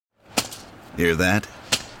Hear that?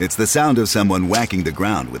 It's the sound of someone whacking the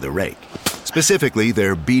ground with a rake. Specifically,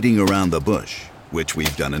 they're beating around the bush, which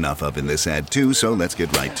we've done enough of in this ad too, so let's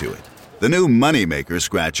get right to it. The new Moneymaker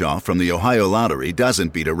scratch-off from the Ohio Lottery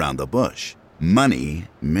doesn't beat around the bush. Money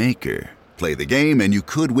Maker. Play the game and you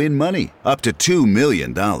could win money, up to $2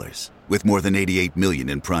 million. With more than $88 million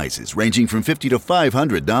in prizes, ranging from $50 to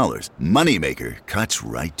 $500, Moneymaker cuts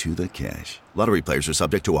right to the cash. Lottery players are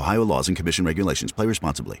subject to Ohio laws and commission regulations. Play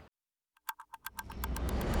responsibly.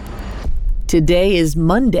 Today is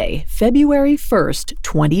Monday, February 1st,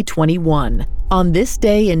 2021. On this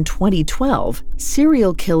day in 2012,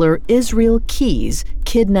 serial killer Israel Keyes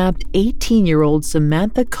kidnapped 18-year-old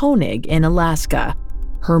Samantha Koenig in Alaska.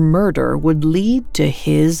 Her murder would lead to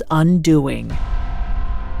his undoing.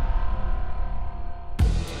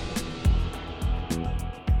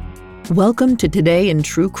 Welcome to Today in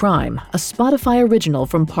True Crime, a Spotify original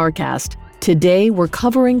from Parcast. Today we're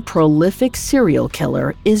covering prolific serial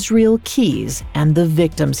killer Israel Keyes and the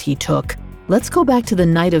victims he took. Let's go back to the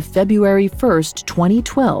night of February 1st,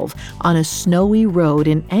 2012, on a snowy road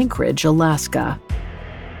in Anchorage, Alaska.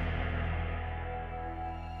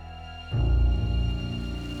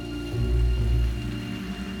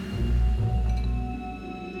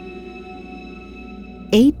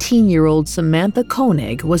 "18-year-old Samantha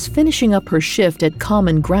Koenig was finishing up her shift at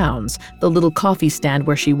Common Grounds, the little coffee stand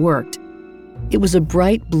where she worked. It was a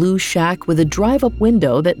bright blue shack with a drive-up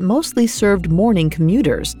window that mostly served morning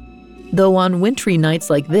commuters. Though on wintry nights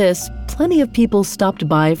like this, plenty of people stopped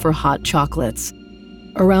by for hot chocolates.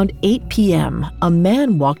 Around 8 p.m., a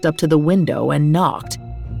man walked up to the window and knocked.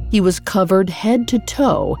 He was covered head to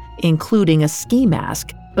toe, including a ski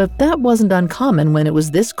mask, but that wasn't uncommon when it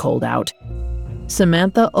was this cold out.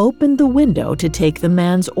 Samantha opened the window to take the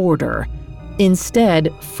man's order.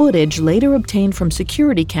 Instead, footage later obtained from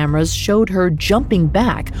security cameras showed her jumping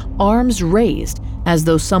back, arms raised, as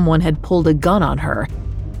though someone had pulled a gun on her.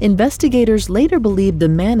 Investigators later believed the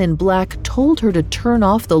man in black told her to turn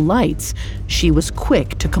off the lights. She was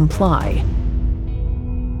quick to comply.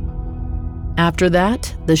 After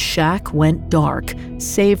that, the shack went dark,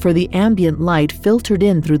 save for the ambient light filtered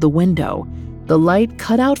in through the window. The light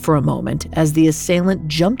cut out for a moment as the assailant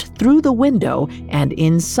jumped through the window and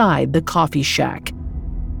inside the coffee shack.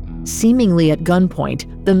 Seemingly at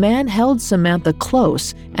gunpoint, the man held Samantha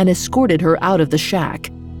close and escorted her out of the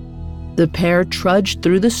shack. The pair trudged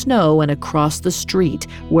through the snow and across the street,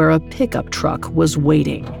 where a pickup truck was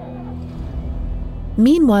waiting.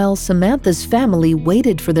 Meanwhile, Samantha's family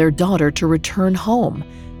waited for their daughter to return home.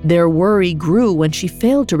 Their worry grew when she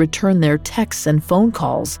failed to return their texts and phone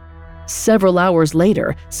calls. Several hours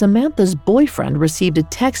later, Samantha's boyfriend received a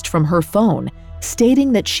text from her phone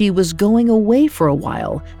stating that she was going away for a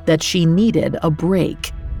while, that she needed a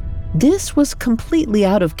break. This was completely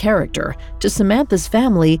out of character. To Samantha's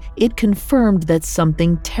family, it confirmed that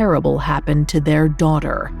something terrible happened to their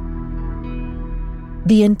daughter.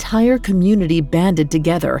 The entire community banded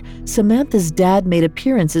together. Samantha's dad made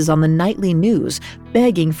appearances on the nightly news,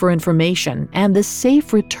 begging for information and the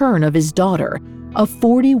safe return of his daughter. A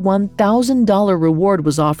 $41,000 reward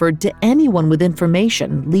was offered to anyone with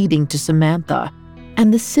information leading to Samantha.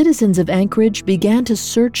 And the citizens of Anchorage began to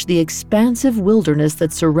search the expansive wilderness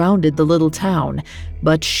that surrounded the little town,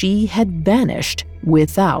 but she had vanished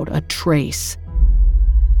without a trace.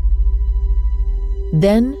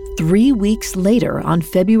 Then, 3 weeks later, on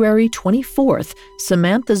February 24th,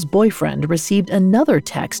 Samantha's boyfriend received another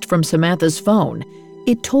text from Samantha's phone.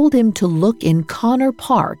 It told him to look in Connor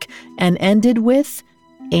Park and ended with,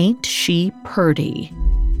 "Ain't she purty?"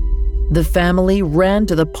 The family ran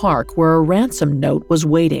to the park where a ransom note was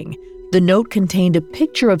waiting. The note contained a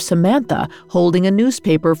picture of Samantha holding a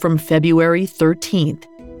newspaper from February 13th.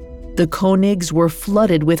 The Koenigs were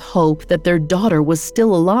flooded with hope that their daughter was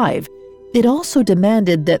still alive. It also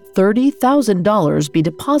demanded that $30,000 be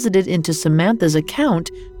deposited into Samantha's account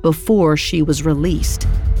before she was released.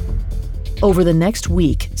 Over the next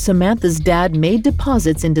week, Samantha's dad made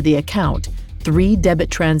deposits into the account. 3 debit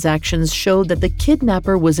transactions showed that the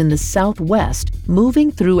kidnapper was in the Southwest,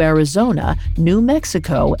 moving through Arizona, New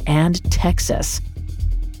Mexico, and Texas.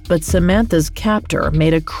 But Samantha's captor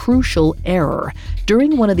made a crucial error.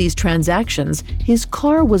 During one of these transactions, his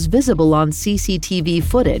car was visible on CCTV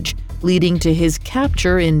footage, leading to his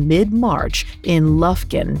capture in mid-March in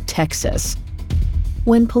Lufkin, Texas.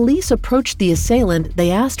 When police approached the assailant, they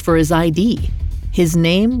asked for his ID. His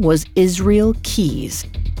name was Israel Keyes.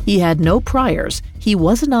 He had no priors. He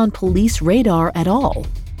wasn't on police radar at all.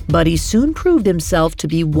 But he soon proved himself to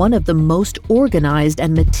be one of the most organized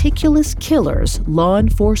and meticulous killers law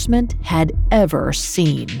enforcement had ever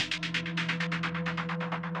seen.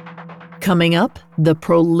 Coming up, the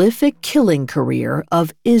prolific killing career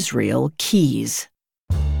of Israel Keyes.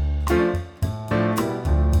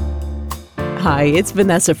 Hi, it's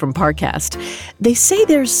Vanessa from Parcast. They say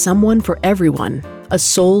there's someone for everyone. A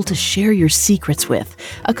soul to share your secrets with,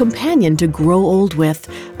 a companion to grow old with,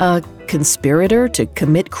 a conspirator to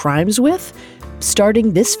commit crimes with.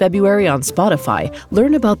 Starting this February on Spotify,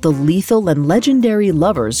 learn about the lethal and legendary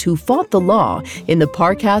lovers who fought the law in the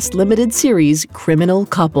Parcast limited series Criminal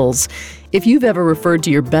Couples. If you've ever referred to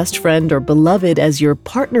your best friend or beloved as your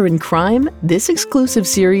partner in crime, this exclusive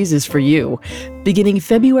series is for you. Beginning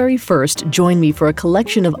February 1st, join me for a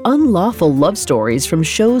collection of unlawful love stories from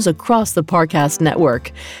shows across the Parcast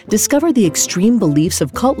network. Discover the extreme beliefs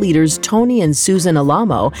of cult leaders Tony and Susan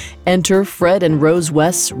Alamo, enter Fred and Rose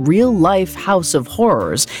West's real-life house of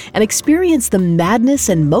horrors, and experience the madness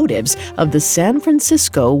and motives of the San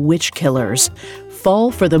Francisco witch killers.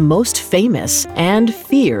 Fall for the most famous and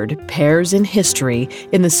feared pairs in history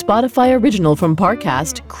in the Spotify original from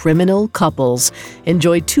Parcast, Criminal Couples.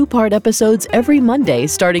 Enjoy 2-part episodes every Monday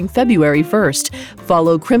starting February 1st.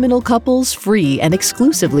 Follow Criminal Couples free and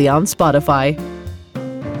exclusively on Spotify.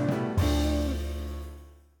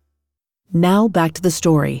 Now back to the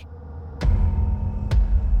story.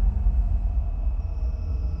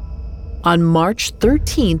 On March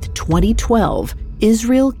 13th, 2012,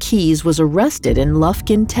 Israel Keyes was arrested in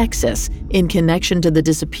Lufkin, Texas, in connection to the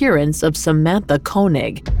disappearance of Samantha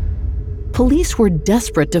Koenig. Police were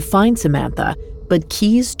desperate to find Samantha, but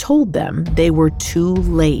Keyes told them they were too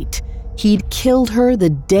late. He'd killed her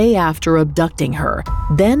the day after abducting her,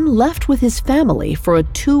 then left with his family for a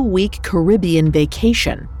 2-week Caribbean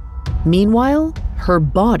vacation. Meanwhile, her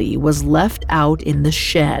body was left out in the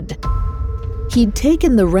shed. He'd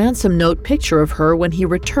taken the ransom note picture of her when he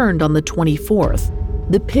returned on the 24th.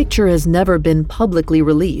 The picture has never been publicly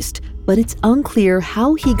released, but it's unclear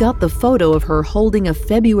how he got the photo of her holding a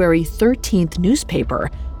February 13th newspaper.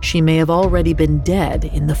 She may have already been dead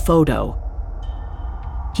in the photo.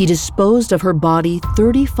 He disposed of her body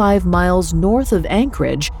 35 miles north of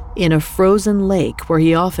Anchorage in a frozen lake where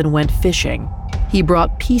he often went fishing. He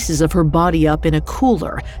brought pieces of her body up in a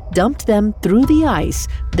cooler, dumped them through the ice,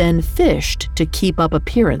 then fished to keep up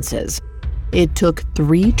appearances. It took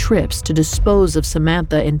 3 trips to dispose of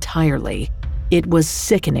Samantha entirely. It was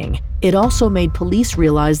sickening. It also made police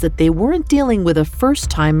realize that they weren't dealing with a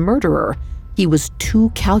first-time murderer. He was too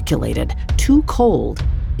calculated, too cold.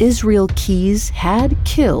 Israel Keyes had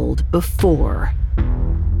killed before.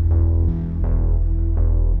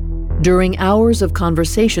 During hours of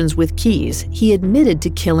conversations with Keyes, he admitted to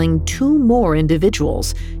killing 2 more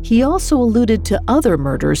individuals. He also alluded to other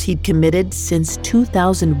murders he'd committed since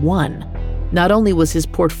 2001. Not only was his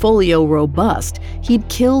portfolio robust, he'd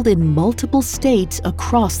killed in multiple states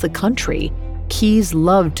across the country. Keyes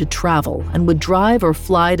loved to travel and would drive or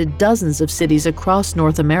fly to dozens of cities across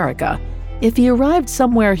North America. If he arrived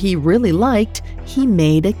somewhere he really liked, he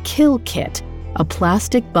made a kill kit, a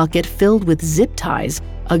plastic bucket filled with zip ties,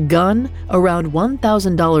 a gun, around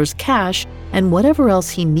 $1,000 cash, and whatever else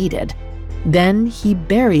he needed. Then he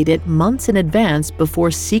buried it months in advance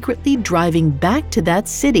before secretly driving back to that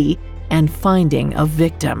city and finding a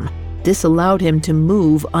victim. This allowed him to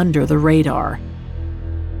move under the radar.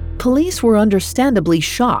 Police were understandably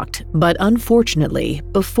shocked, but unfortunately,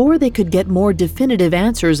 before they could get more definitive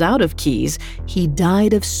answers out of Keyes, he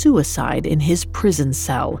died of suicide in his prison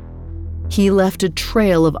cell. He left a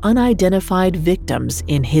trail of unidentified victims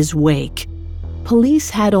in his wake. Police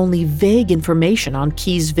had only vague information on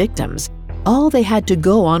Keyes' victims. All they had to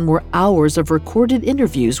go on were hours of recorded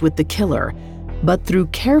interviews with the killer. But through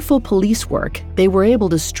careful police work, they were able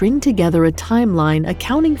to string together a timeline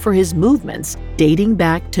accounting for his movements dating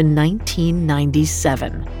back to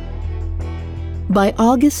 1997. By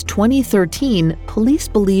August 2013, police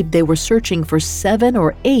believed they were searching for 7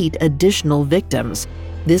 or 8 additional victims.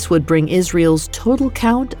 This would bring Israel's total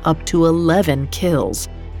count up to 11 kills.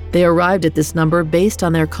 They arrived at this number based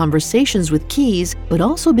on their conversations with Keyes, but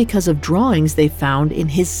also because of drawings they found in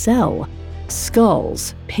his cell.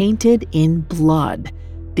 Skulls painted in blood.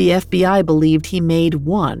 The FBI believed he made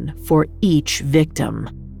one for each victim.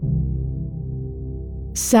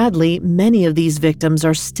 Sadly, many of these victims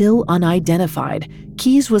are still unidentified.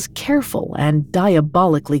 Keyes was careful and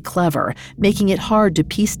diabolically clever, making it hard to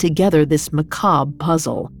piece together this macabre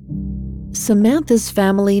puzzle. Samantha's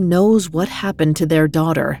family knows what happened to their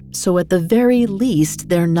daughter, so at the very least,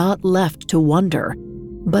 they're not left to wonder.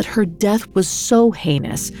 But her death was so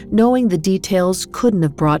heinous, knowing the details couldn't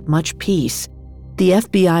have brought much peace. The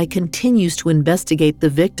FBI continues to investigate the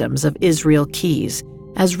victims of Israel Keyes.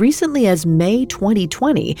 As recently as May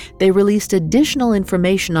 2020, they released additional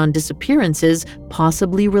information on disappearances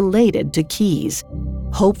possibly related to Keyes.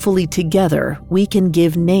 Hopefully together, we can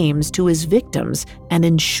give names to his victims and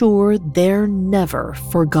ensure they're never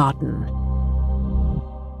forgotten.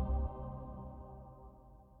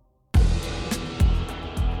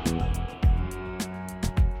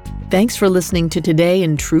 Thanks for listening to Today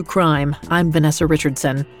in True Crime. I'm Vanessa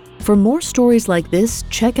Richardson. For more stories like this,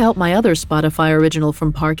 check out my other Spotify original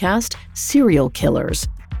from Parcast, Serial Killers.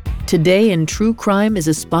 Today in True Crime is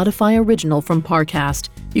a Spotify original from Parcast.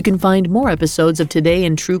 You can find more episodes of Today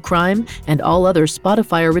in True Crime and all other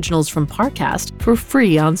Spotify originals from Parcast for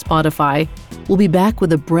free on Spotify. We'll be back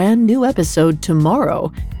with a brand new episode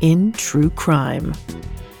tomorrow in True Crime.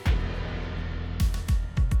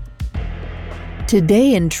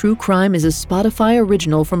 Today in True Crime is a Spotify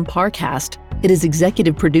original from Parcast. It is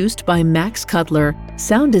executive produced by Max Cutler,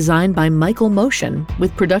 sound designed by Michael Motion,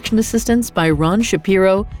 with production assistance by Ron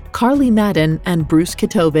Shapiro, Carly Madden, and Bruce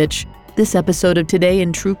Kitovich. This episode of Today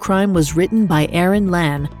in True Crime was written by Aaron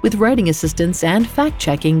Lan, with writing assistance and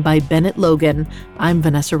fact-checking by Bennett Logan. I'm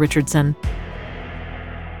Vanessa Richardson.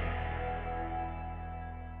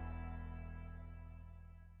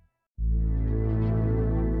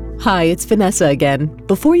 Hi, it's Vanessa again.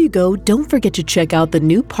 Before you go, don't forget to check out the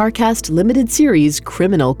new Parcast limited series,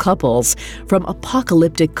 Criminal Couples. From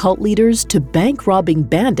apocalyptic cult leaders to bank-robbing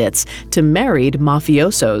bandits to married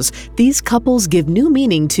mafiosos, these couples give new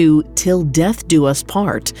meaning to Till Death Do Us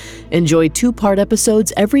Part. Enjoy 2-part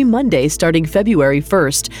episodes every Monday starting February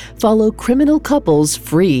 1st. Follow Criminal Couples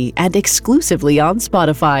free and exclusively on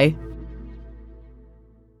Spotify.